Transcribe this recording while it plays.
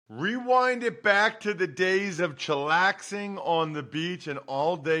Rewind it back to the days of chillaxing on the beach and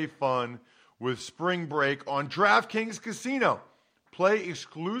all-day fun with spring break on DraftKings Casino. Play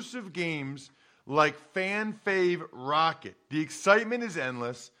exclusive games like Fan Fave Rocket. The excitement is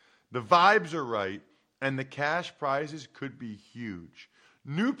endless, the vibes are right, and the cash prizes could be huge.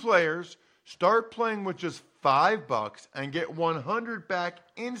 New players start playing with just $5 and get $100 back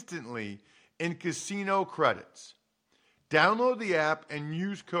instantly in casino credits. Download the app and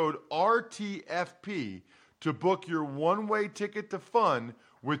use code RTFP to book your one-way ticket to fun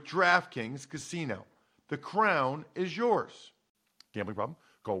with DraftKings Casino. The crown is yours. Gambling problem?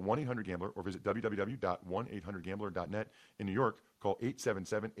 Call 1-800-GAMBLER or visit www.1800gambler.net. In New York, call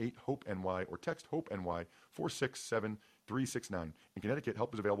 877-8-HOPE-NY or text HOPE-NY 467-369. In Connecticut,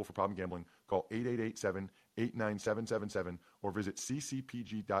 help is available for problem gambling. Call 888-7-897-7777 or visit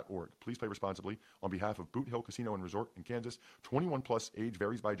ccpg.org. Please play responsibly. On behalf of Boot Hill Casino and Resort in Kansas, 21 plus, age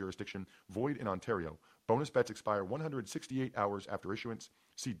varies by jurisdiction, void in Ontario. Bonus bets expire 168 hours after issuance.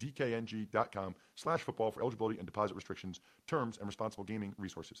 See dkng.com/football for eligibility and deposit restrictions, terms, and responsible gaming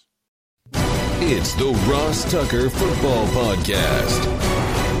resources. It's the Ross Tucker Football Podcast.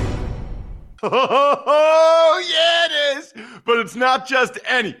 Oh, yeah, it is. But it's not just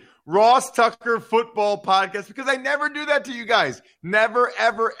any Ross Tucker Football Podcast, because I never do that to you guys. Never,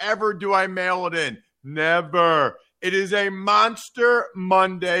 ever, ever do I mail it in. Never. It is a Monster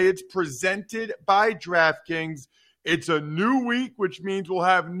Monday. It's presented by DraftKings. It's a new week, which means we'll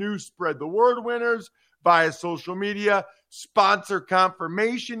have new Spread the Word winners via social media, sponsor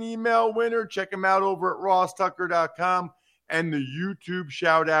confirmation email winner. Check them out over at rosstucker.com and the YouTube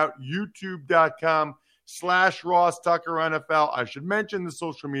shout out, youtube.com/RossTuckerNFL. I should mention the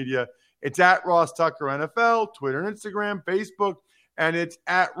social media. It's at Ross Tucker NFL, Twitter and Instagram, Facebook, and it's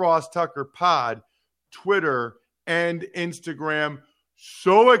at Ross Tucker Pod, Twitter and Instagram.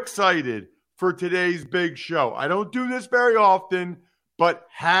 So excited for today's big show. I don't do this very often, but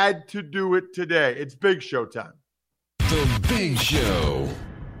had to do it today. It's big show time. The Big Show.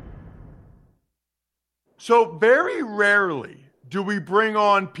 So very rarely do we bring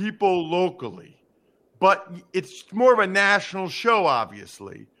on people locally, but it's more of a national show,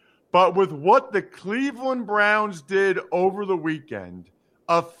 obviously. But with what the Cleveland Browns did over the weekend,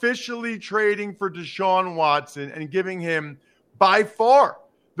 officially trading for Deshaun Watson and giving him by far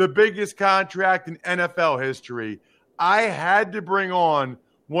the biggest contract in NFL history, I had to bring on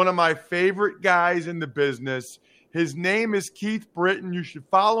one of my favorite guys in the business. His name is Keith Britton. You should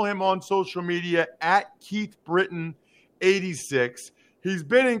follow him on social media at Keith Britton 86. He's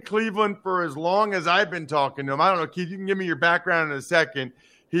been in Cleveland for as long as I've been talking to him. I don't know, Keith, you can give me your background in a second.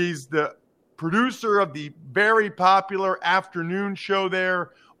 He's the producer of the very popular afternoon show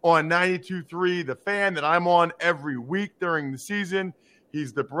there on 92.3, The Fan, that I'm on every week during the season.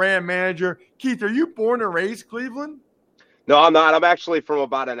 He's the brand manager. Keith, are you born and raised Cleveland? No, I'm not. I'm actually from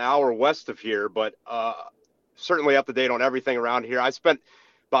about an hour west of here, but certainly up to date on everything around here. I spent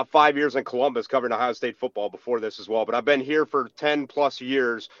about 5 years in Columbus covering Ohio State football before this as well, but I've been here for 10 plus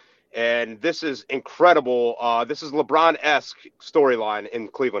years, and this is incredible. This is LeBron-esque storyline in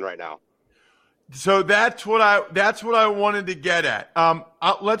Cleveland right now. So that's what I wanted to get at.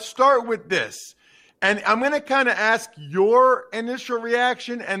 Let's start with this. And I'm going to kind of ask your initial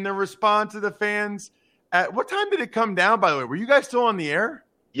reaction and the response of the fans. At what time did it come down, by the way? Were you guys still on the air?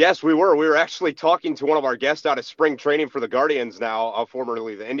 Yes, we were. We were actually talking to one of our guests out at spring training for the Guardians now,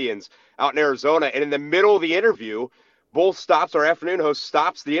 formerly the Indians, out in Arizona. And in the middle of the interview, Bull stops, our afternoon host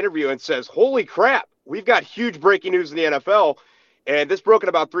stops the interview and says, "Holy crap, we've got huge breaking news in the NFL." And this broke at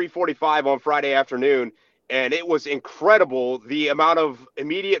about 3:45 on Friday afternoon. And it was incredible, the amount of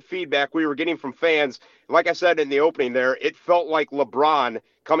immediate feedback we were getting from fans. Like I said in the opening there, it felt like LeBron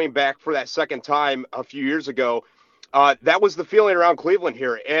coming back for that second time a few years ago. That was the feeling around Cleveland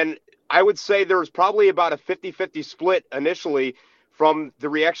here. And I would say there was probably about a 50-50 split initially from the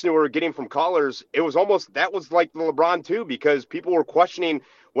reaction we were getting from callers. It was almost, that was like the LeBron too, because people were questioning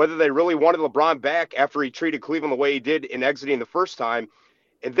whether they really wanted LeBron back after he treated Cleveland the way he did in exiting the first time.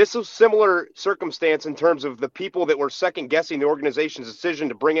 And this is similar circumstance in terms of the people that were second-guessing the organization's decision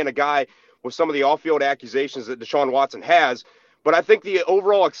to bring in a guy with some of the off-field accusations that Deshaun Watson has. But I think the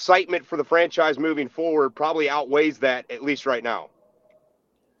overall excitement for the franchise moving forward probably outweighs that, at least right now.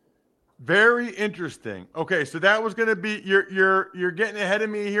 Very interesting. Okay, so that was going to be you're getting ahead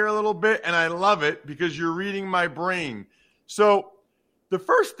of me here a little bit, and I love it because you're reading my brain. So the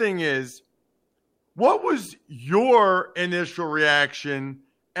first thing is, what was your initial reaction?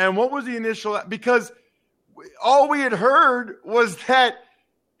 And what was the initial – because all we had heard was that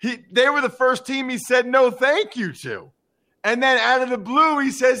they were the first team he said no thank you to. And then out of the blue,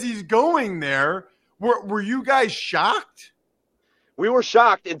 he says he's going there. Were you guys shocked? We were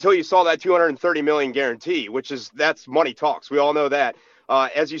shocked until you saw that $230 million guarantee, that's money talks. We all know that.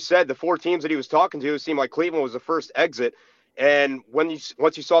 As you said, the 4 teams that he was talking to seemed like Cleveland was the first exit. And once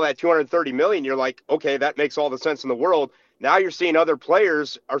you saw that $230 million, you're like, okay, that makes all the sense in the world. Now you're seeing other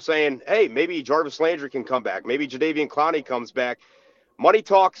players are saying, hey, maybe Jarvis Landry can come back. Maybe Jadeveon Clowney comes back. Money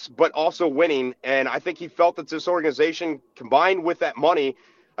talks, but also winning. And I think he felt that this organization, combined with that money,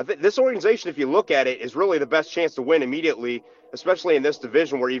 I think this organization, if you look at it, is really the best chance to win immediately, especially in this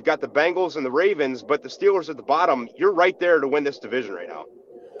division where you've got the Bengals and the Ravens, but the Steelers at the bottom. You're right there to win this division right now.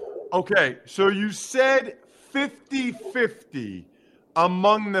 Okay, so you said 50-50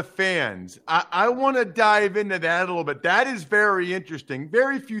 among the fans. I want to dive into that a little bit. That is very interesting.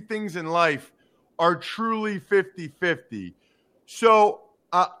 Very few things in life are truly 50-50. So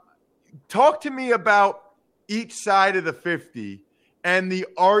talk to me about each side of the 50 and the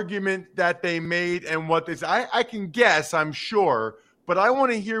argument that they made and what this – I can guess, I'm sure, but I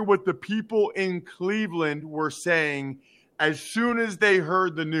want to hear what the people in Cleveland were saying as soon as they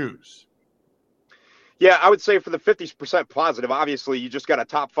heard the news. Yeah, I would say for the 50% positive, obviously you just got a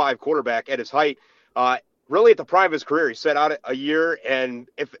top 5 quarterback at his height. Really at the prime of his career, he set out a year, and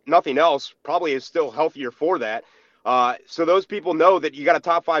if nothing else, probably is still healthier for that. So those people know that you got a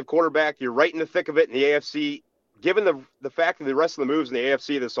top 5 quarterback. You're right in the thick of it in the AFC. Given the fact of the rest of the moves in the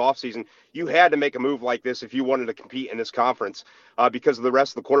AFC this offseason, you had to make a move like this if you wanted to compete in this conference because of the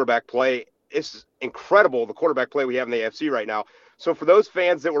rest of the quarterback play. It's incredible, the quarterback play we have in the AFC right now. So for those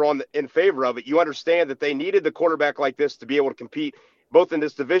fans that were in favor of it, you understand that they needed the quarterback like this to be able to compete both in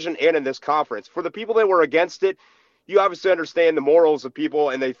this division and in this conference. For the people that were against it, you obviously understand the morals of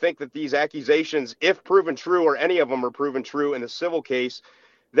people, and they think that these accusations, if proven true or any of them are proven true in the civil case,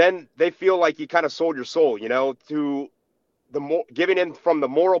 then they feel like you kind of sold your soul, to giving in from the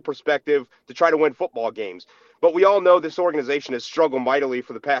moral perspective to try to win football games. But we all know this organization has struggled mightily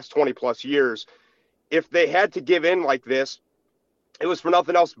for the past 20-plus years. If they had to give in like this, it was for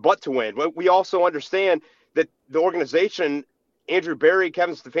nothing else but to win. But we also understand that the organization, Andrew Berry,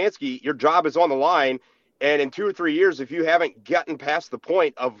 Kevin Stefanski, your job is on the line. And in 2 or 3 years, if you haven't gotten past the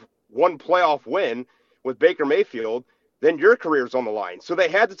point of one playoff win with Baker Mayfield, then your career's on the line. So they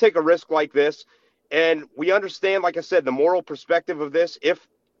had to take a risk like this. And we understand, like I said, the moral perspective of this. If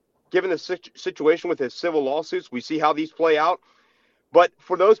given the situation with his civil lawsuits, we see how these play out. But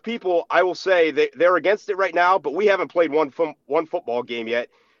for those people, I will say they're against it right now, but we haven't played one football game yet.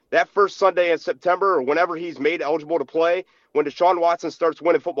 That first Sunday in September, or whenever he's made eligible to play, when Deshaun Watson starts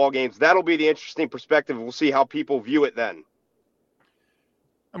winning football games, that'll be the interesting perspective. We'll see how people view it then.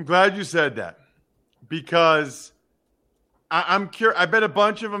 I'm glad you said that because I'm curious. I bet a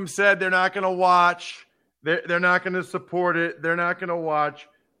bunch of them said they're not going to watch. They're not going to support it. They're not going to watch.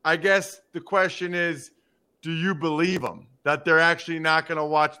 I guess the question is, do you believe them that they're actually not going to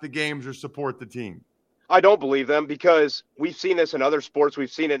watch the games or support the team? I don't believe them because we've seen this in other sports.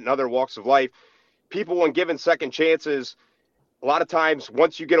 We've seen it in other walks of life. People, when given second chances, a lot of times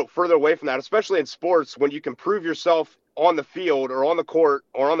once you get further away from that, especially in sports, when you can prove yourself on the field or on the court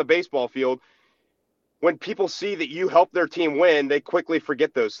or on the baseball field, when people see that you help their team win, they quickly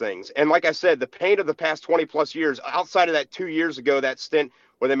forget those things. And like I said, the pain of the past 20-plus years, outside of that 2 years ago, that stint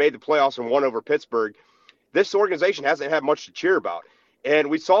where they made the playoffs and won over Pittsburgh, this organization hasn't had much to cheer about. And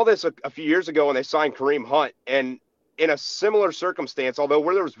we saw this a few years ago when they signed Kareem Hunt. And in a similar circumstance, although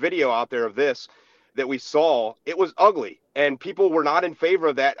where there was video out there of this that we saw, it was ugly. And people were not in favor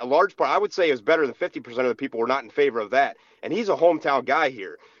of that. A large part, I would say, is better than 50% of the people were not in favor of that. And he's a hometown guy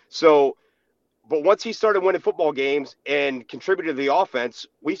here. So, but once he started winning football games and contributed to the offense,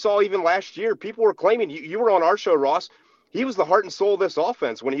 we saw even last year, people were claiming, you were on our show, Ross, he was the heart and soul of this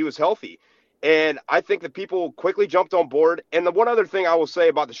offense when he was healthy. And I think that people quickly jumped on board. And the one other thing I will say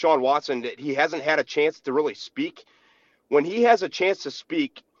about Deshaun Watson, that he hasn't had a chance to really speak. When he has a chance to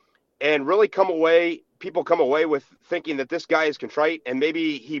speak and really people come away with thinking that this guy is contrite and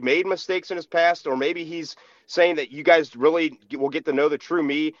maybe he made mistakes in his past, or maybe he's saying that you guys really will get to know the true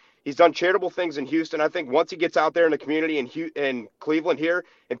me. He's done charitable things in Houston. I think once he gets out there in the community in Cleveland here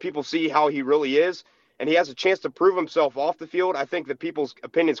and people see how he really is, and he has a chance to prove himself off the field, I think that people's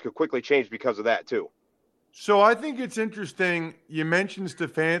opinions could quickly change because of that too. So I think it's interesting you mentioned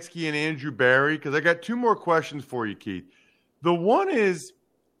Stefanski and Andrew Berry, because I got 2 more questions for you, Keith. The one is,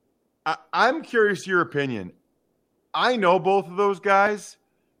 I'm curious your opinion. I know both of those guys.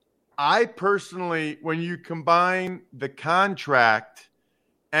 I personally, when you combine the contract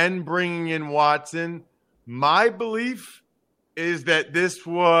and bringing in Watson, my belief is that this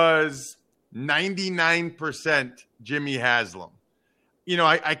was 99% Jimmy Haslam. You know,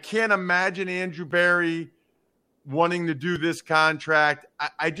 I can't imagine Andrew Berry wanting to do this contract.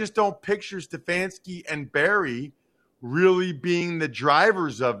 I just don't picture Stefanski and Berry really being the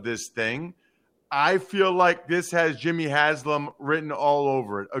drivers of this thing. I feel like this has Jimmy Haslam written all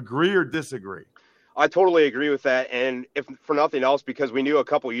over it. Agree or disagree? I totally agree with that. And if for nothing else, because we knew a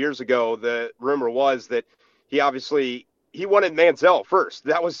couple years ago, the rumor was that he wanted Manziel first.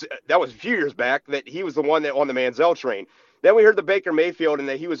 That was a few years back, that he was the one that on the Manziel train. Then we heard the Baker Mayfield and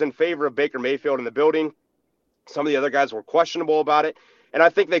that he was in favor of Baker Mayfield in the building. Some of the other guys were questionable about it. And I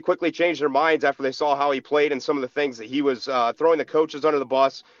think they quickly changed their minds after they saw how he played and some of the things that he was throwing the coaches under the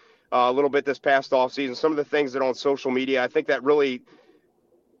bus a little bit this past offseason. Some of the things that on social media, I think that really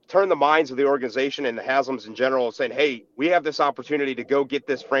turned the minds of the organization and the Haslams in general, saying, hey, we have this opportunity to go get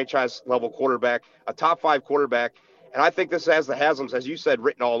this franchise-level quarterback, a top-5 quarterback. And I think this has the Haslams, as you said,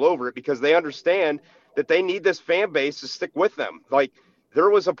 written all over it, because they understand that they need this fan base to stick with them. Like, there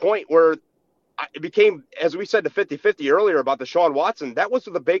was a point where it became, as we said, the 50-50 earlier about Deshaun Watson. That was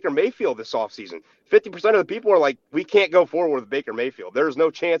with the Baker Mayfield this offseason. 50% of the people are like, we can't go forward with Baker Mayfield. There's no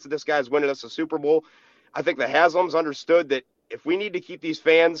chance that this guy's winning us a Super Bowl. I think the Haslams understood that if we need to keep these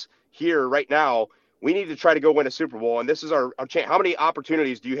fans here right now, we need to try to go win a Super Bowl. And this is our chance. How many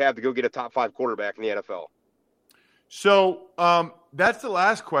opportunities do you have to go get a top-5 quarterback in the NFL? So that's the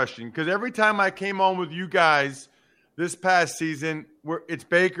last question, because every time I came on with you guys this past season, it's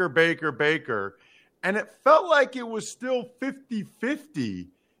Baker, Baker, Baker. And it felt like it was still 50-50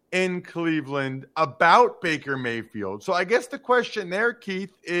 in Cleveland about Baker Mayfield. So I guess the question there,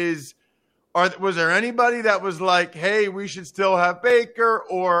 Keith, is was there anybody that was like, hey, we should still have Baker,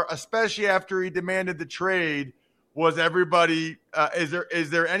 or especially after he demanded the trade, was everybody is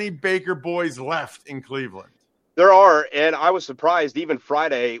there any Baker boys left in Cleveland? There are, and I was surprised even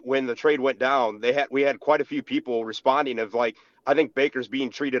Friday when the trade went down. We had quite a few people responding of like, I think Baker's being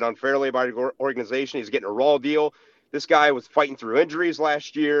treated unfairly by the organization. He's getting a raw deal. This guy was fighting through injuries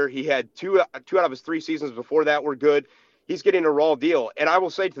last year. He had two out of his 3 seasons before that were good. He's getting a raw deal. And I will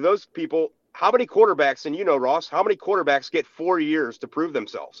say to those people, how many quarterbacks, and you know, Ross, how many quarterbacks get 4 years to prove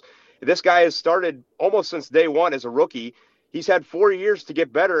themselves? This guy has started almost since day one as a rookie. He's had 4 years to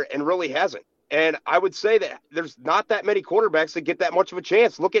get better and really hasn't. And I would say that there's not that many quarterbacks that get that much of a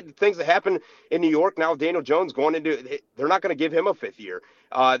chance. Look at the things that happen in New York now. Daniel Jones going into – they're not going to give him a 5th year.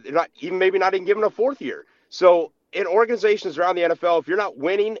 They're not even giving a 4th year. So in organizations around the NFL, if you're not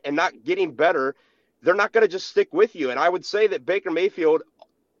winning and not getting better, they're not going to just stick with you. And I would say that Baker Mayfield,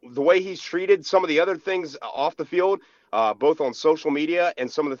 the way he's treated some of the other things off the field, both on social media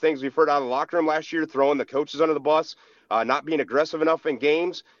and some of the things we've heard out of the locker room last year, throwing the coaches under the bus, not being aggressive enough in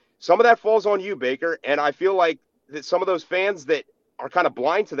games – some of that falls on you, Baker, and I feel like that some of those fans that are kind of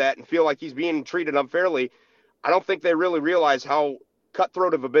blind to that and feel like he's being treated unfairly, I don't think they really realize how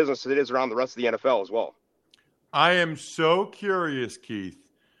cutthroat of a business it is around the rest of the NFL as well. I am so curious, Keith,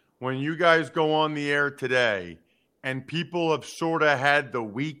 when you guys go on the air today and people have sort of had the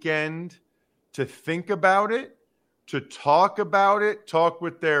weekend to think about it, to talk about it, talk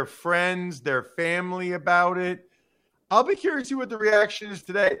with their friends, their family about it. I'll be curious to see what the reaction is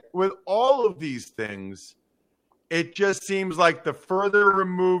today. With all of these things, it just seems like the further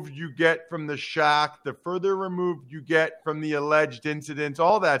removed you get from the shock, the further removed you get from the alleged incidents,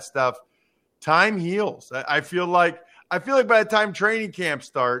 all that stuff, time heals. I feel like by the time training camp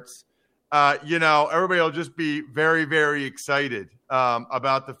starts, everybody will just be very, very excited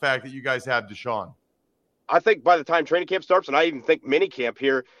about the fact that you guys have Deshaun. I think by the time training camp starts, and I even think mini camp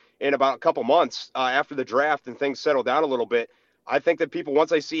here, in about a couple months after the draft and things settle down a little bit, I think that people, once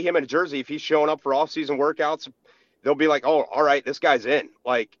they see him in a jersey, if he's showing up for off-season workouts, they'll be like, oh, all right, this guy's in.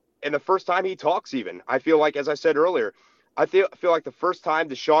 Like, and the first time he talks even, I feel like, as I said earlier, I feel like the first time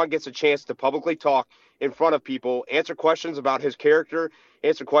Deshaun gets a chance to publicly talk in front of people, answer questions about his character,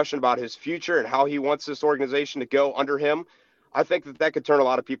 answer questions about his future and how he wants this organization to go under him, I think that could turn a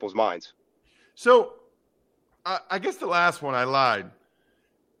lot of people's minds. So I guess the last one I lied.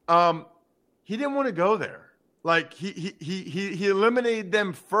 He didn't want to go there. Like he eliminated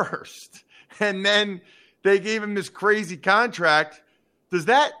them first, and then they gave him this crazy contract. Does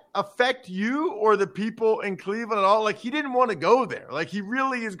that affect you or the people in Cleveland at all? Like, he didn't want to go there. Like, he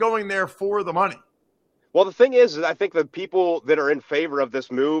really is going there for the money. Well, the thing is I think the people that are in favor of this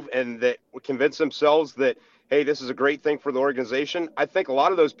move and that would convince themselves that, hey, this is a great thing for the organization, I think a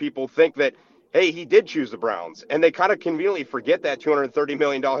lot of those people think that, hey, he did choose the Browns. And they kind of conveniently forget that $230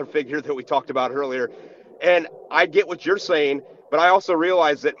 million figure that we talked about earlier. And I get what you're saying, but I also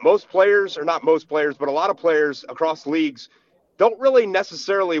realize that most players, or not most players, but a lot of players across leagues don't really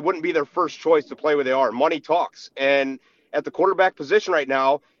necessarily wouldn't be their first choice to play where they are. Money talks. And at the quarterback position right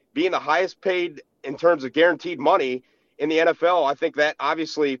now, being the highest paid in terms of guaranteed money in the NFL, I think that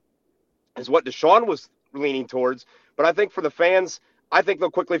obviously is what Deshaun was leaning towards. But I think for the fans, I think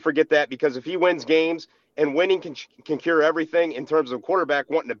they'll quickly forget that, because if he wins games, and winning can cure everything in terms of quarterback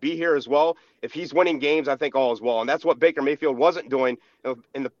wanting to be here as well. If he's winning games, I think all is well. And that's what Baker Mayfield wasn't doing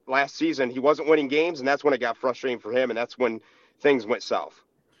in the last season. He wasn't winning games, and that's when it got frustrating for him, and that's when things went south.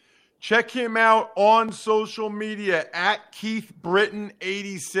 Check him out on social media at Keith Britton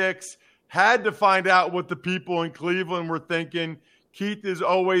 86. Had to find out what the people in Cleveland were thinking. Keith is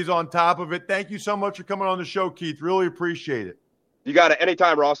always on top of it. Thank you so much for coming on the show, Keith. Really appreciate it. You got it.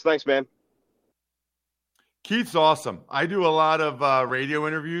 Anytime, Ross. Thanks, man. Keith's awesome. I do a lot of radio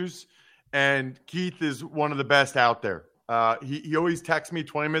interviews, and Keith is one of the best out there. He always texts me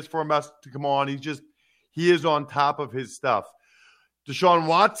 20 minutes before I'm about to come on. He is on top of his stuff. Deshaun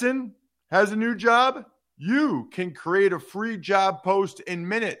Watson has a new job. You can create a free job post in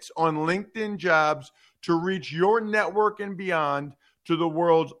minutes on LinkedIn Jobs to reach your network and beyond to the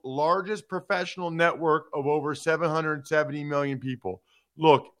world's largest professional network of over 770 million people.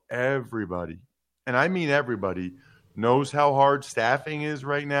 Look, everybody, and I mean everybody, knows how hard staffing is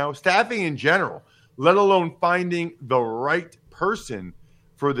right now. Staffing in general, let alone finding the right person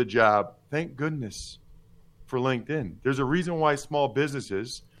for the job. Thank goodness for LinkedIn. There's a reason why small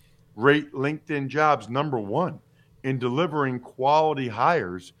businesses rate LinkedIn Jobs number one in delivering quality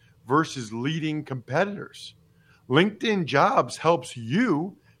hires versus leading competitors. LinkedIn Jobs helps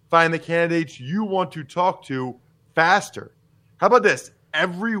you find the candidates you want to talk to faster. How about this?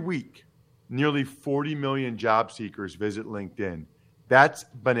 Every week, nearly 40 million job seekers visit LinkedIn. That's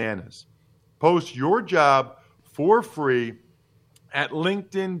bananas. Post your job for free at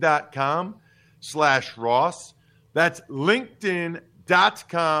linkedin.com/Ross. That's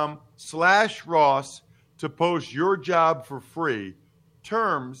linkedin.com/Ross to post your job for free.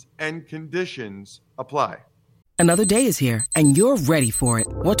 Terms and conditions apply. Another day is here, and you're ready for it.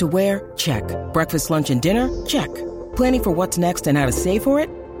 What to wear? Check. Breakfast, lunch, and dinner? Check. Planning for what's next and how to save for it?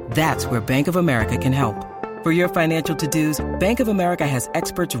 That's where Bank of America can help. For your financial to-dos, Bank of America has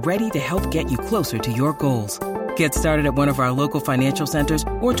experts ready to help get you closer to your goals. Get started at one of our local financial centers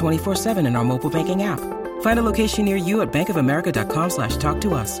or 24/7 in our mobile banking app. Find a location near you at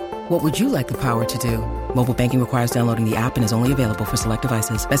bankofamerica.com/talktous. What would you like the power to do? Mobile banking requires downloading the app and is only available for select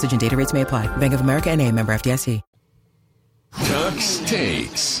devices. Message and data rates may apply. Bank of America N.A., member FDIC. Tuck's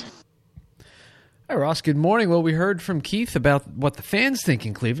Takes. Hi, Ross. Good morning. Well, we heard from Keith about what the fans think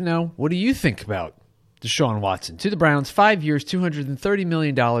in Cleveland. Now, what do you think about Deshaun Watson? To the Browns, 5 years, $230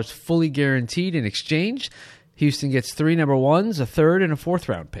 million, fully guaranteed in exchange. Houston gets 3 number ones, a third, and a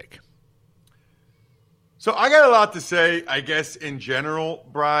fourth-round pick. So I got a lot to say, I guess, in general,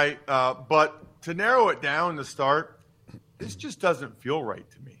 Bri, but to narrow it down to start, this just doesn't feel right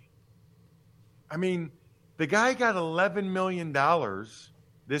to me. I mean, the guy got $11 million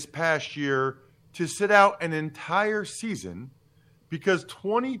this past year to sit out an entire season because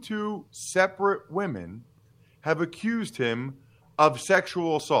 22 separate women have accused him of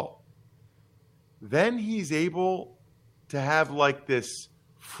sexual assault. Then he's able to have like this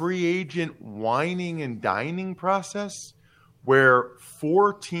free agent whining and dining process where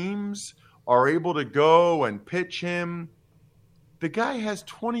 4 teams are able to go and pitch him. The guy has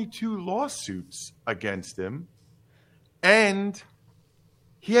 22 lawsuits against him, and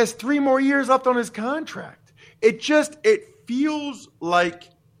he has 3 more years left on his contract. It feels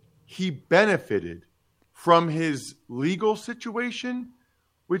like he benefited from his legal situation,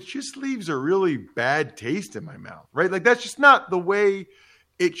 which just leaves a really bad taste in my mouth, right? Like, that's just not the way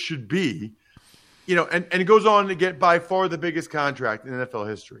it should be, and it goes on to get by far the biggest contract in NFL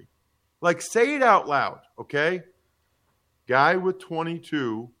history. Like, say it out loud, okay? Guy with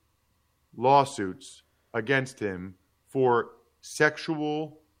 22 lawsuits against him for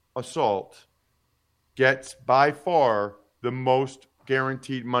sexual assault gets by far the most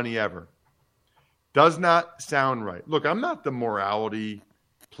guaranteed money ever. Does not sound right. Look, I'm not the morality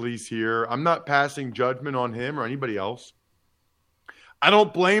police here. I'm not passing judgment on him or anybody else. I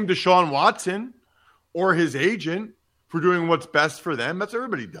don't blame Deshaun Watson or his agent for doing what's best for them. That's what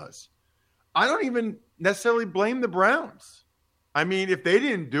everybody does. I don't even necessarily blame the Browns. I mean, if they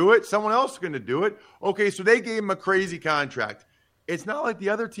didn't do it, someone else is going to do it. Okay, so they gave him a crazy contract. It's not like the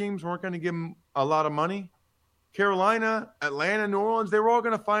other teams weren't going to give him a lot of money. Carolina, Atlanta, New Orleans, they were all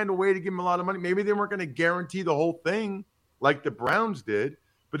going to find a way to give him a lot of money. Maybe they weren't going to guarantee the whole thing like the Browns did,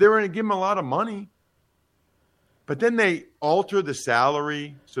 but they were going to give him a lot of money. But then they alter the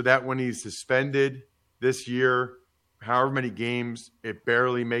salary so that when he's suspended this year, however many games, it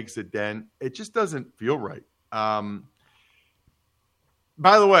barely makes a dent. It just doesn't feel right.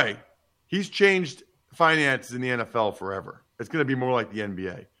 By the way, he's changed finances in the NFL forever. It's going to be more like the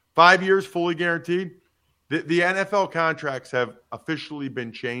NBA. 5 years fully guaranteed. The NFL contracts have officially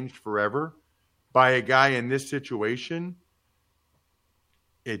been changed forever by a guy in this situation.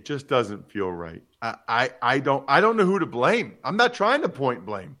 It just doesn't feel right. I don't know who to blame. I'm not trying to point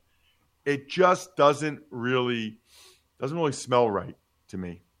blame. It just doesn't really smell right to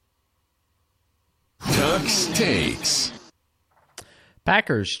me. Ducks Takes.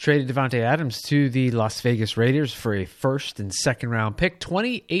 Packers traded Davante Adams to the Las Vegas Raiders for a first and second round pick,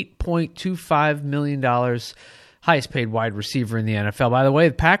 $28.25 million, highest paid wide receiver in the NFL. By the way,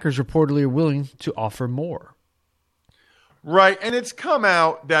 the Packers reportedly are willing to offer more. Right, and it's come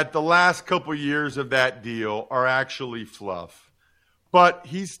out that the last couple years of that deal are actually fluff. But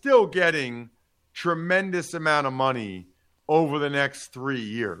he's still getting tremendous amount of money over the next 3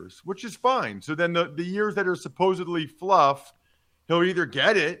 years, which is fine. So then the years that are supposedly fluff, he'll either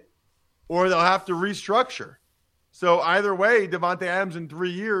get it or they'll have to restructure. So either way, Davante Adams in 3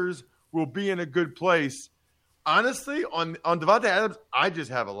 years will be in a good place. Honestly, on Davante Adams, I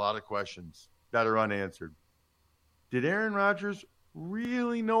just have a lot of questions that are unanswered. Did Aaron Rodgers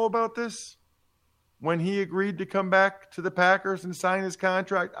really know about this when he agreed to come back to the Packers and sign his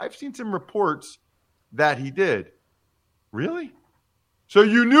contract? I've seen some reports that he did. Really? So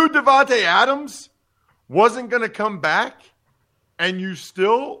you knew Davante Adams wasn't going to come back and you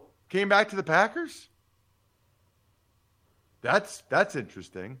still came back to the Packers? That's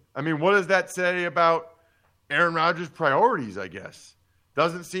interesting. I mean, what does that say about Aaron Rodgers' priorities, I guess?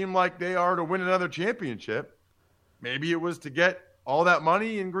 Doesn't seem like they are to win another championship. Maybe it was to get all that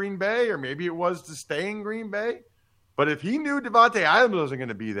money in Green Bay, or maybe it was to stay in Green Bay. But if he knew Davante Adams wasn't going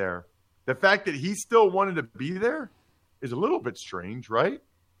to be there, the fact that he still wanted to be there is a little bit strange, right?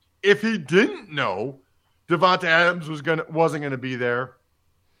 If he didn't know Davante Adams wasn't going to be there,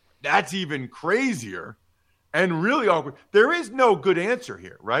 that's even crazier and really awkward. There is no good answer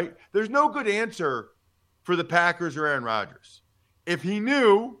here, right? There's no good answer for the Packers or Aaron Rodgers. If he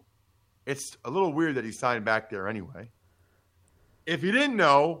knew, it's a little weird that he signed back there anyway. If he didn't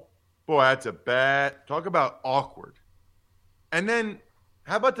know, boy, that's a bad – talk about awkward. And then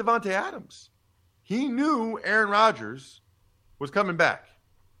how about Davante Adams? He knew Aaron Rodgers was coming back.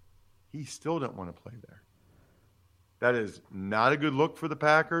 He still didn't want to play there. That is not a good look for the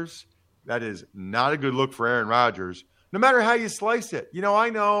Packers. That is not a good look for Aaron Rodgers, no matter how you slice it. You know, I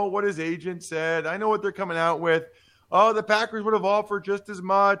know what his agent said. I know what they're coming out with. Oh, the Packers would have offered just as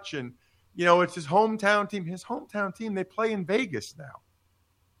much. And, you know, it's his hometown team. His hometown team, they play in Vegas now.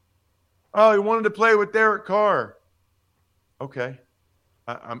 Oh, he wanted to play with Derek Carr. Okay.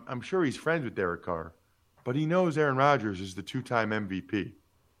 I'm sure he's friends with Derek Carr. But he knows Aaron Rodgers is the two-time MVP.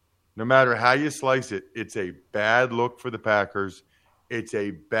 No matter how you slice it, it's a bad look for the Packers. It's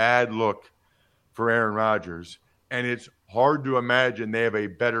a bad look for Aaron Rodgers. And it's hard to imagine they have a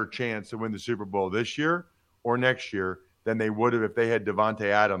better chance to win the Super Bowl this year or next year than they would have if they had Davante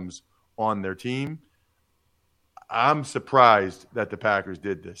Adams on their team. I'm surprised that the Packers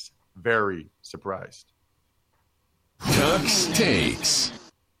did this. Very surprised. Ducks Takes.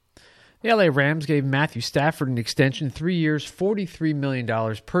 The LA Rams gave Matthew Stafford an extension, 3 years, $43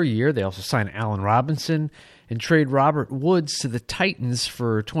 million per year. They also signed Allen Robinson and trade Robert Woods to the Titans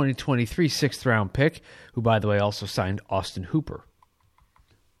for a 2023 sixth-round pick, who, by the way, also signed Austin Hooper.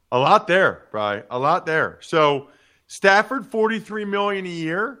 A lot there, Bri. A lot there. So Stafford, $43 million a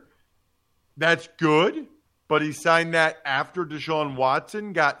year. That's good, but he signed that after Deshaun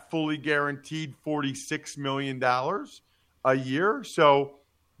Watson got fully guaranteed $46 million a year. So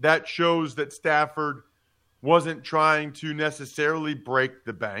that shows that Stafford wasn't trying to necessarily break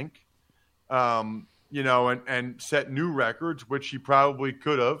the bank, and set new records, which he probably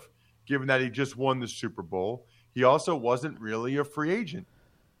could have, given that he just won the Super Bowl. He also wasn't really a free agent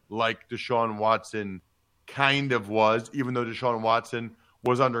like Deshaun Watson kind of was, even though Deshaun Watson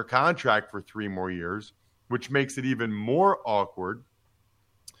was under contract for 3 more years, which makes it even more awkward.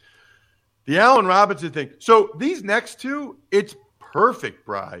 The Allen Robinson thing. So these next two, it's perfect,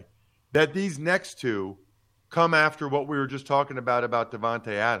 Bri, that these next two come after what we were just talking about Davante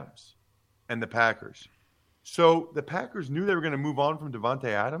Adams and the Packers. So the Packers knew they were going to move on from Davante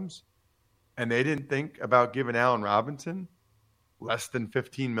Adams, and they didn't think about giving Allen Robinson less than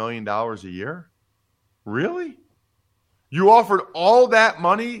 $15 million a year? Really? You offered all that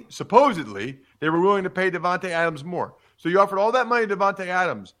money, supposedly, they were willing to pay Davante Adams more. So you offered all that money to Davante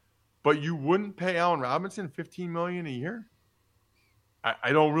Adams, but you wouldn't pay Allen Robinson $15 million a year?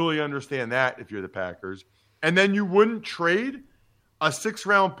 I don't really understand that if you're the Packers. And then you wouldn't trade a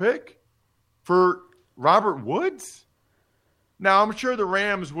 6th-round pick for Robert Woods? Now, I'm sure the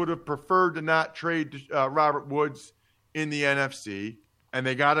Rams would have preferred to not trade Robert Woods in the NFC, and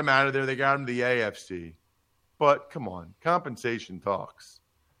they got him out of there. They got him to the AFC. But come on, compensation talks.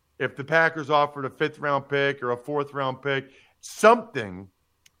 If the Packers offered a 5th-round pick or a 4th-round pick, something,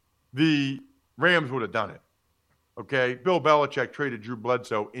 the Rams would have done it. Okay? Bill Belichick traded Drew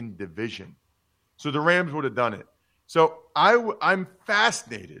Bledsoe in division. So the Rams would have done it. So I'm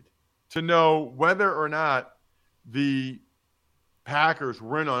fascinated to know whether or not the Packers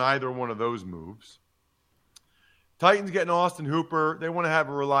were in on either one of those moves. Titans getting Austin Hooper. They want to have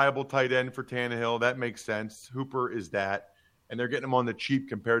a reliable tight end for Tannehill. That makes sense. Hooper is that. And they're getting him on the cheap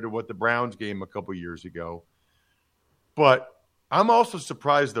compared to what the Browns gave him a couple years ago. But I'm also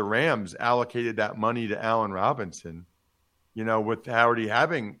surprised the Rams allocated that money to Allen Robinson, with already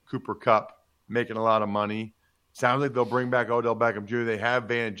having Cooper Kupp making a lot of money. Sounds like they'll bring back Odell Beckham Jr. They have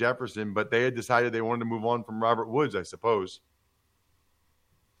Van Jefferson, but they had decided they wanted to move on from Robert Woods, I suppose.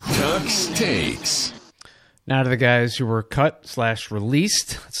 Ducks Takes. Now to the guys who were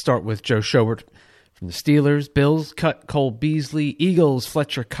cut/released. Let's start with Joe Schobert from the Steelers. Bills cut Cole Beasley. Eagles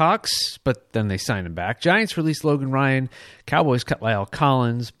Fletcher Cox, but then they signed him back. Giants released Logan Ryan. Cowboys cut Lyle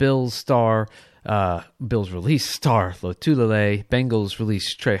Collins. Bills released star Lotulelei. Bengals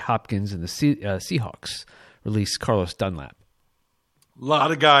released Trey Hopkins, and the Seahawks released Carlos Dunlap. A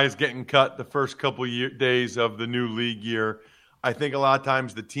lot of guys getting cut the first couple days of the new league year. I think a lot of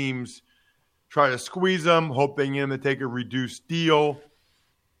times the teams try to squeeze them, hope they get them to take a reduced deal.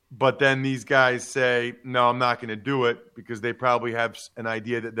 But then these guys say, no, I'm not going to do it because they probably have an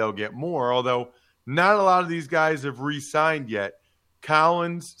idea that they'll get more, although not a lot of these guys have re-signed yet.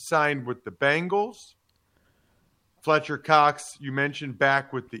 Collins signed with the Bengals. Fletcher Cox, you mentioned,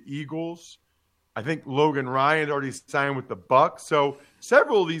 back with the Eagles. I think Logan Ryan already signed with the Bucs. So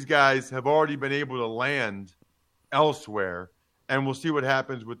several of these guys have already been able to land elsewhere, and we'll see what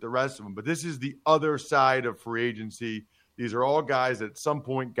happens with the rest of them. But this is the other side of free agency. These are all guys that at some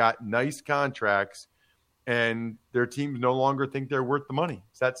point got nice contracts, and their teams no longer think they're worth the money.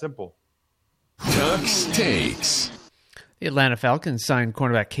 It's that simple. Ducks Takes. The Atlanta Falcons signed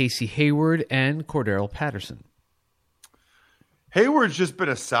cornerback Casey Hayward and Cordero Patterson. Hayward's just been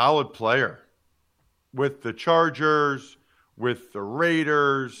a solid player with the Chargers, with the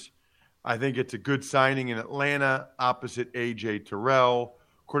Raiders. I think it's a good signing in Atlanta opposite A.J. Terrell.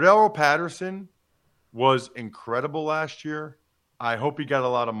 Cordero Patterson was incredible last year. I hope he got a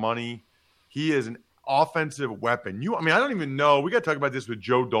lot of money. He is an offensive weapon. I don't even know. We got to talk about this with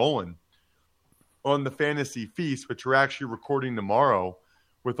Joe Dolan on the Fantasy Feast, which we're actually recording tomorrow,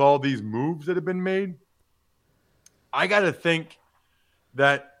 with all these moves that have been made. I got to think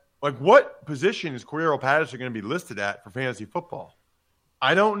that, what position is Cordero Patterson going to be listed at for fantasy football?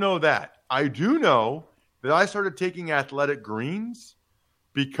 I don't know that. I do know that I started taking Athletic Greens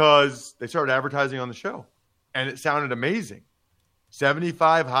because they started advertising on the show, and it sounded amazing.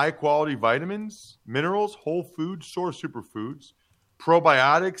 75 high-quality vitamins, minerals, whole food source superfoods,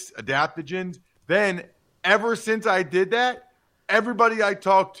 probiotics, adaptogens. Then, ever since I did that, everybody I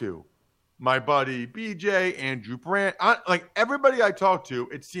talked to, my buddy BJ, Andrew Brandt, everybody I talk to,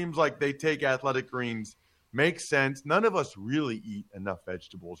 it seems like they take Athletic Greens. Makes sense. None of us really eat enough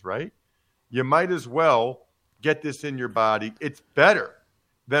vegetables, right? You might as well get this in your body. It's better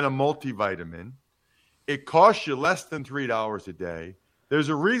than a multivitamin. It costs you less than $3 a day. There's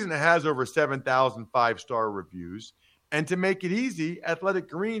a reason it has over 7,000 five-star reviews. And to make it easy, Athletic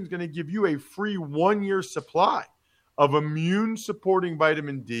Greens is going to give you a free 1-year supply of immune-supporting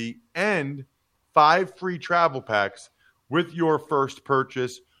vitamin D and 5 free travel packs with your first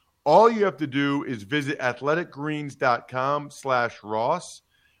purchase. All you have to do is visit athleticgreens.com/Ross.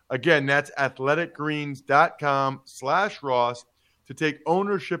 Again, that's athleticgreens.com/Ross to take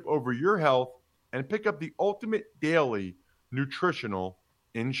ownership over your health and pick up the ultimate daily nutritional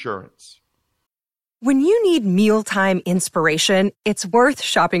insurance. When you need mealtime inspiration, it's worth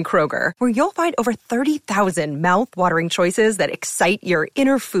shopping Kroger, where you'll find over 30,000 mouth-watering choices that excite your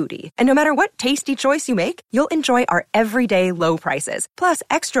inner foodie. And no matter what tasty choice you make, you'll enjoy our everyday low prices, plus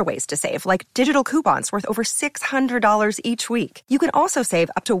extra ways to save, like digital coupons worth over $600 each week. You can also save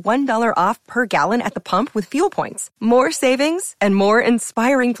up to $1 off per gallon at the pump with fuel points. More savings and more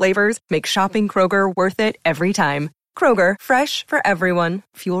inspiring flavors make shopping Kroger worth it every time. Kroger, fresh for everyone.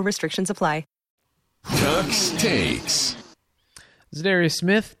 Fuel restrictions apply. Ducks Takes. Zadarius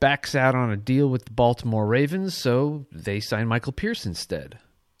Smith backs out on a deal with the Baltimore Ravens, so they sign Michael Pierce instead.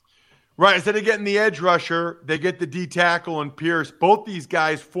 Right. Instead of getting the edge rusher, they get the D tackle and Pierce. Both these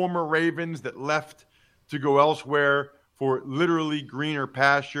guys, former Ravens that left to go elsewhere for literally greener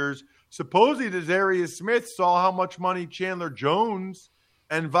pastures. Supposedly, Darius Smith saw how much money Chandler Jones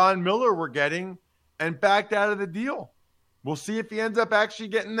and Von Miller were getting and backed out of the deal. We'll see if he ends up actually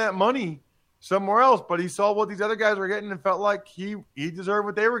getting that money somewhere else. But he saw what these other guys were getting and felt like he deserved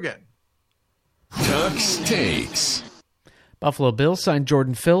what they were getting. Ducks Takes. Buffalo Bills signed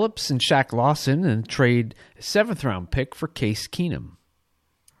Jordan Phillips and Shaq Lawson and trade a 7th-round pick for Case Keenum.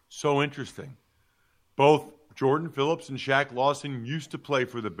 So interesting. Both Jordan Phillips and Shaq Lawson used to play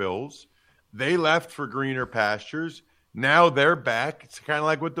for the Bills. They left for greener pastures. Now they're back. It's kind of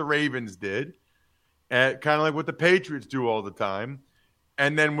like what the Ravens did, kind of like what the Patriots do all the time.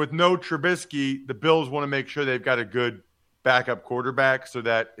 And then with no Trubisky, the Bills want to make sure they've got a good backup quarterback so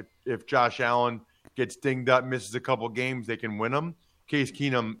that if Josh Allen gets dinged up, misses a couple games, they can win them. Case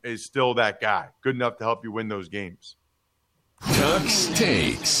Keenum is still that guy, good enough to help you win those games. Ducks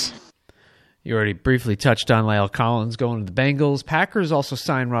Takes. You already briefly touched on La'el Collins going to the Bengals. Packers also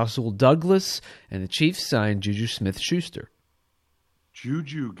signed Rasul Douglas, and the Chiefs signed Juju Smith-Schuster.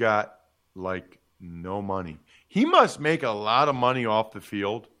 Juju got, no money. He must make a lot of money off the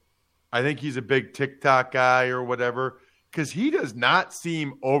field. I think he's a big TikTok guy or whatever, because he does not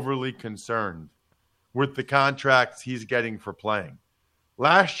seem overly concerned with the contracts he's getting for playing.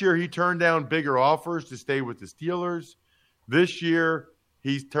 Last year, he turned down bigger offers to stay with the Steelers. This year,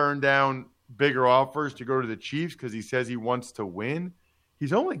 he's turned down bigger offers to go to the Chiefs because he says he wants to win.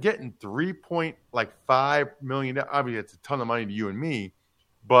 He's only getting $3.5 million. Obviously, it's a ton of money to you and me,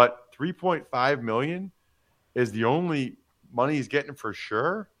 but $3.5 million is the only money he's getting for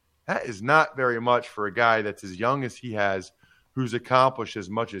sure. That is not very much for a guy that's as young as he has, who's accomplished as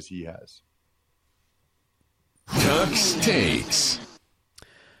much as he has. Ducks Takes.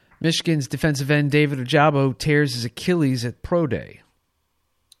 Michigan's defensive end David Ojabo tears his Achilles at Pro Day.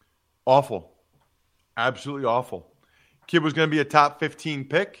 Awful. Absolutely awful. Kid was going to be a top 15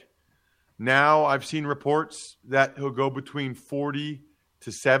 pick. Now I've seen reports that he'll go between 40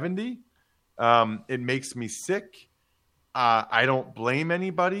 to 70. It makes me sick. I don't blame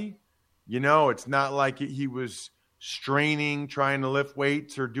anybody. It's not like he was straining, trying to lift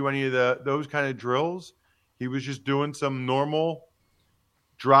weights or do any of those kind of drills. He was just doing some normal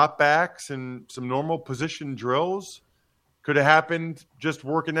drop backs and some normal position drills. Could have happened just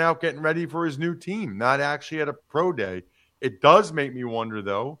working out, getting ready for his new team, not actually at a pro day. It does make me wonder,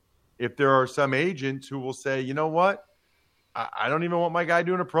 though, if there are some agents who will say, you know what? I don't even want my guy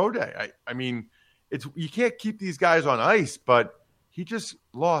doing a pro day. I mean, you can't keep these guys on ice, but he just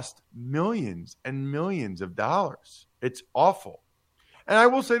lost millions and millions of dollars. It's awful. And I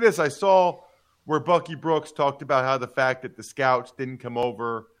will say this. I saw where Bucky Brooks talked about how the fact that the scouts didn't come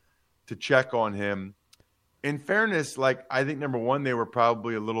over to check on him. In fairness, I think, number one, they were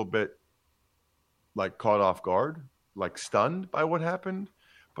probably a little bit, caught off guard, stunned by what happened.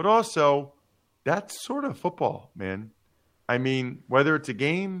 But also, that's sort of football, man. I mean, whether it's a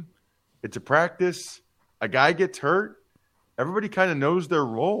game, it's a practice, a guy gets hurt, everybody kind of knows their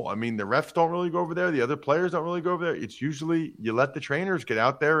role. I mean, the refs don't really go over there. The other players don't really go over there. It's usually you let the trainers get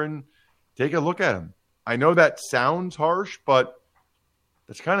out there and take a look at him. I know that sounds harsh, but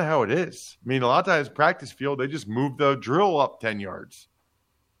that's kind of how it is. I mean, a lot of times practice field, they just move the drill up 10 yards.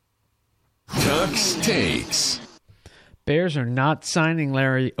 Ducks Takes. Bears are not signing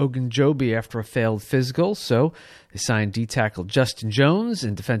Larry Ogunjobi after a failed physical, so they signed D-tackle Justin Jones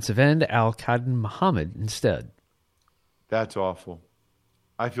and defensive end Al-Qadin Muhammad instead. That's awful.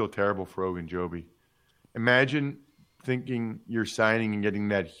 I feel terrible for Ogunjobi. Imagine thinking you're signing and getting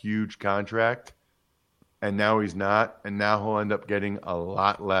that huge contract, and now he's not, and now he'll end up getting a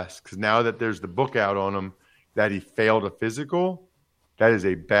lot less. Because now that there's the book out on him that he failed a physical, that is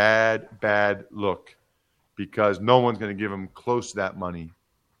a bad, bad look. Because no one's going to give him close to that money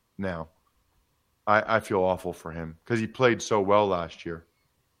now. I feel awful for him because he played so well last year.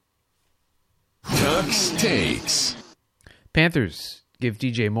 Ducks Takes. Panthers give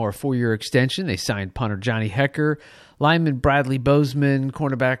DJ Moore a 4-year extension. They signed punter Johnny Hecker, lineman Bradley Bozeman,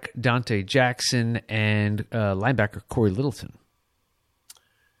 cornerback Dante Jackson, and linebacker Corey Littleton.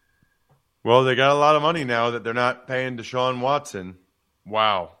 Well, they got a lot of money now that they're not paying Deshaun Watson.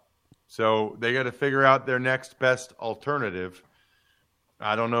 Wow. So they got to figure out their next best alternative.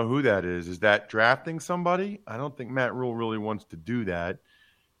 I don't know who that is. Is that drafting somebody? I don't think Matt Rule really wants to do that.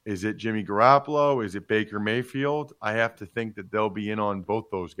 Is it Jimmy Garoppolo? Is it Baker Mayfield? I have to think that they'll be in on both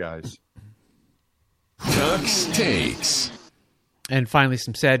those guys. Ducks Takes. And finally,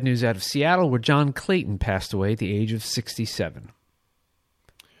 some sad news out of Seattle, where John Clayton passed away at the age of 67.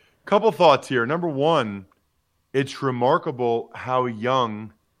 Couple thoughts here. Number one, it's remarkable how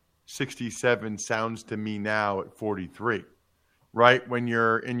young 67 sounds to me now at 43, right? When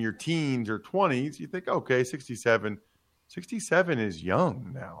you're in your teens or 20s, you think, okay, 67 is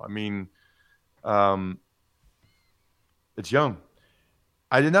young now. I mean, it's young.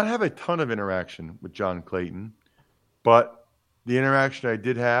 I did not have a ton of interaction with John Clayton, but the interaction I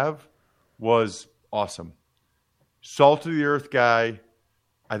did have was awesome. Salt of the earth guy.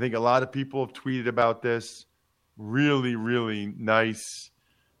 I think a lot of people have tweeted about this. Really, really nice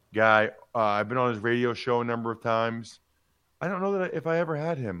guy. I've been on his radio show a number of times. I don't know that if I ever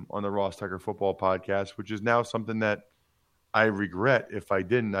had him on the Ross Tucker Football Podcast, which is now something that I regret. If I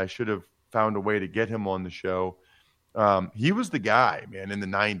didn't, I should have found a way to get him on the show. He was the guy, man, in the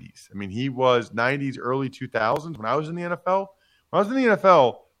 90s. I mean, he was 90s, early 2000s when I was in the NFL. When I was in the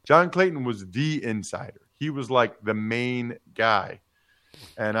NFL, John Clayton was the insider. He was like the main guy,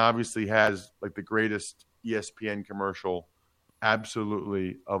 and obviously has like the greatest ESPN commercial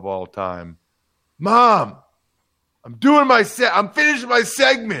absolutely of all time. Mom, I'm finishing my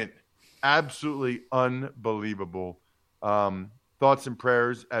segment. Absolutely unbelievable. Thoughts and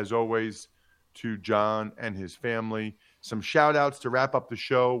prayers, as always, to John and his family. Some shout outs to wrap up the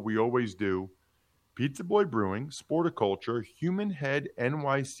show. We always do. Pizza Boy Brewing, Sporticulture,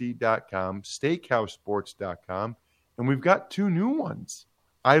 HumanHeadNYC.com, SteakhouseSports.com, and we've got 2 new ones.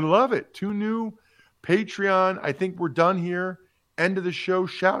 I love it. 2 new Patreon. I think we're done here. End of the show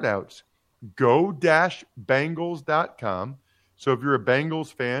shout outs. Go-Bengals.com. So if you're a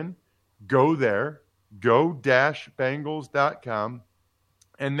Bengals fan, go there. Go-Bengals.com.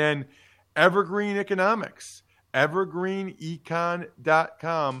 And then Evergreen Economics,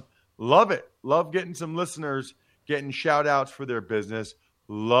 evergreenecon.com. Love it. Love getting some listeners getting shout outs for their business.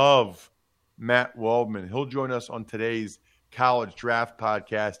 Love Matt Waldman. He'll join us on today's College Draft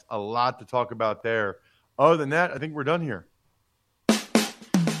Podcast. A lot to talk about there. Other than that, I think we're done here.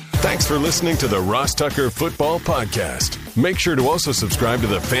 Thanks for listening to the Ross Tucker Football Podcast. Make sure to also subscribe to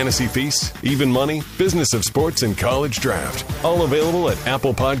the Fantasy Feast, Even Money, Business of Sports, and College Draft. All available at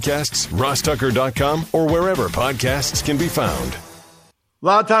Apple Podcasts, rosstucker.com, or wherever podcasts can be found. A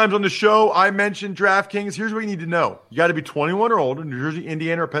lot of times on the show, I mentioned DraftKings. Here's what you need to know. You got to be 21 or older, New Jersey,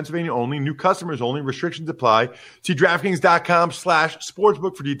 Indiana, or Pennsylvania only. New customers only. Restrictions apply. See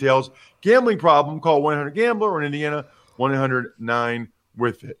DraftKings.com/sportsbook for details. Gambling problem, call 1-800-GAMBLER, or in Indiana,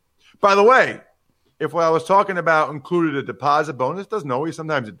 1-800-9-WITH-IT. By the way, if what I was talking about included a deposit bonus, doesn't always,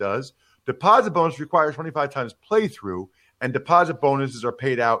 sometimes it does. Deposit bonus requires 25 times playthrough, and deposit bonuses are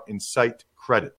paid out in site credit.